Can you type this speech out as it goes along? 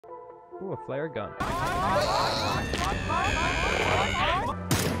Ooh, a flare gun.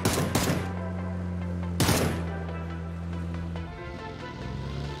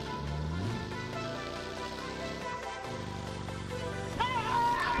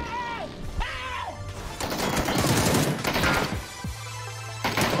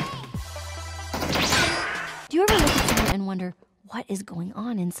 Do you ever look at someone and wonder what is going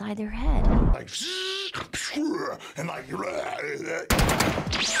on inside their head? Like, and like,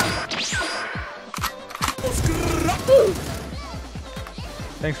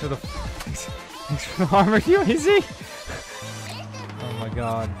 Thanks for the armored UAZ. Oh my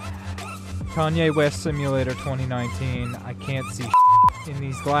god. Kanye West Simulator 2019. I can't see in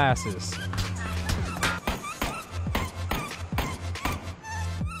these glasses.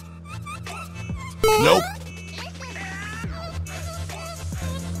 nope.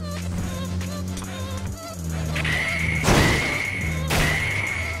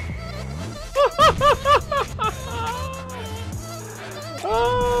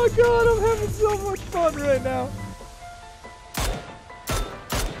 Oh god, I'm having so much fun right now.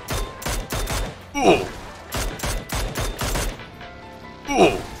 Ooh.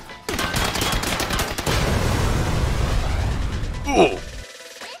 Ooh. Ooh.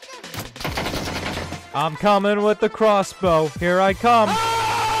 I'm coming with the crossbow. Here I come.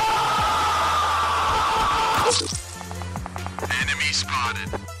 Enemy spotted.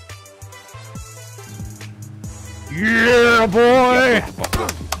 Yeah, boy!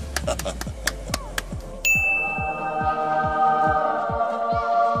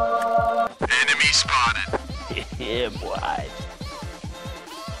 Enemy spotted. Yeah, boy.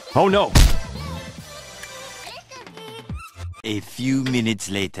 Oh no! A few minutes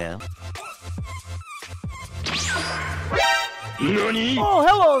later. NANI? Oh,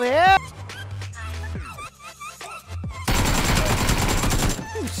 hello there!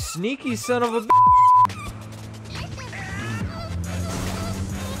 You sneaky son of a b****.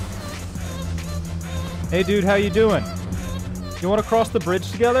 Hey dude, how you doing? You want to cross the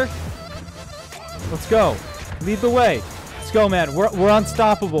bridge together? Let's go. Lead the way. Let's go, man. We're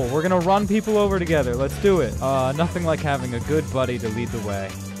unstoppable. We're gonna run people over together. Let's do it. Nothing like having a good buddy to lead the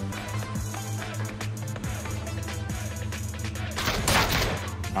way.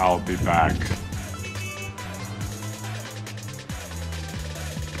 I'll be back.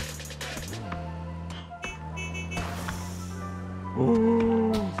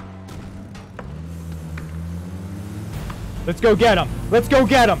 Let's go get him. Let's go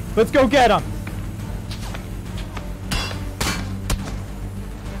get him. Let's go get him.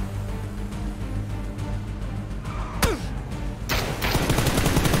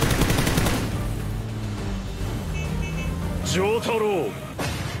 Jotaro!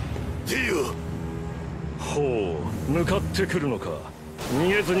 ディオ。ほう、向かってくるのか。逃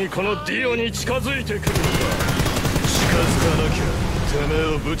げずにこのディオに近づいてくるのか。近づかなきゃてめえ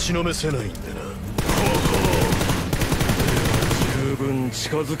をぶちのめせないんだな。十分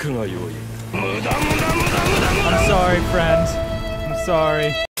近づくがよい。無駄無駄無駄無駄無駄。 I'm sorry, friend. I'm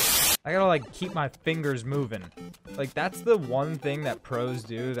sorry. I gotta like keep my fingers moving. Like that's the one thing that pros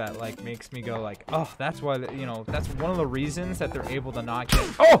do that like makes me go like, oh, that's why, you know, that's one of the reasons that they're able to not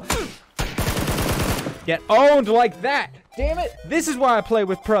get owned like that. Damn it. This is why I play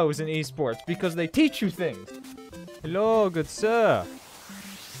with pros in esports, because they teach you things. Hello, good sir.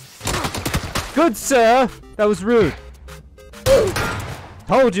 Good sir. That was rude.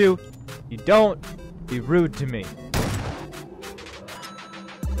 Told you, you don't be rude to me.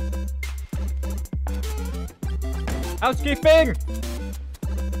 Housekeeping!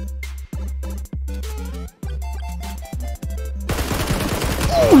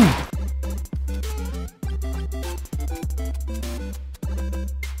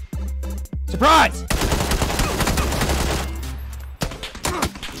 Surprise!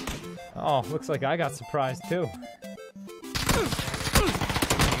 Oh, looks like I got surprised too.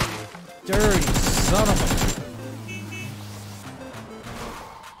 Dirty son of a...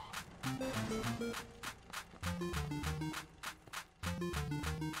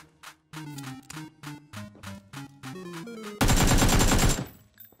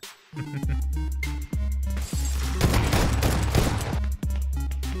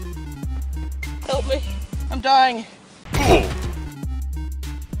 Help me. I'm dying.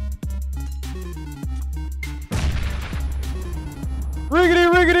 Riggedy,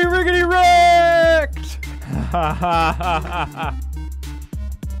 riggedy, riggedy, wrecked! Ha ha ha ha ha.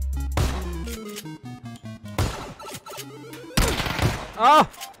 Ah!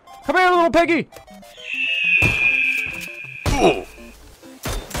 Come here, little piggy!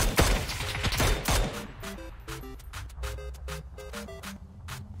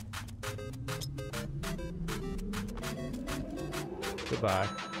 Goodbye.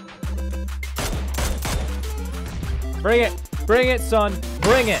 Bring it! Bring it, son!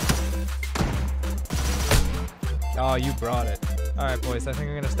 Bring it! Oh, you brought it. Alright, boys. I think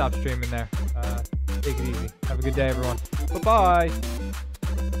I'm gonna stop streaming there. Take it easy. Have a good day, everyone. Bye-bye!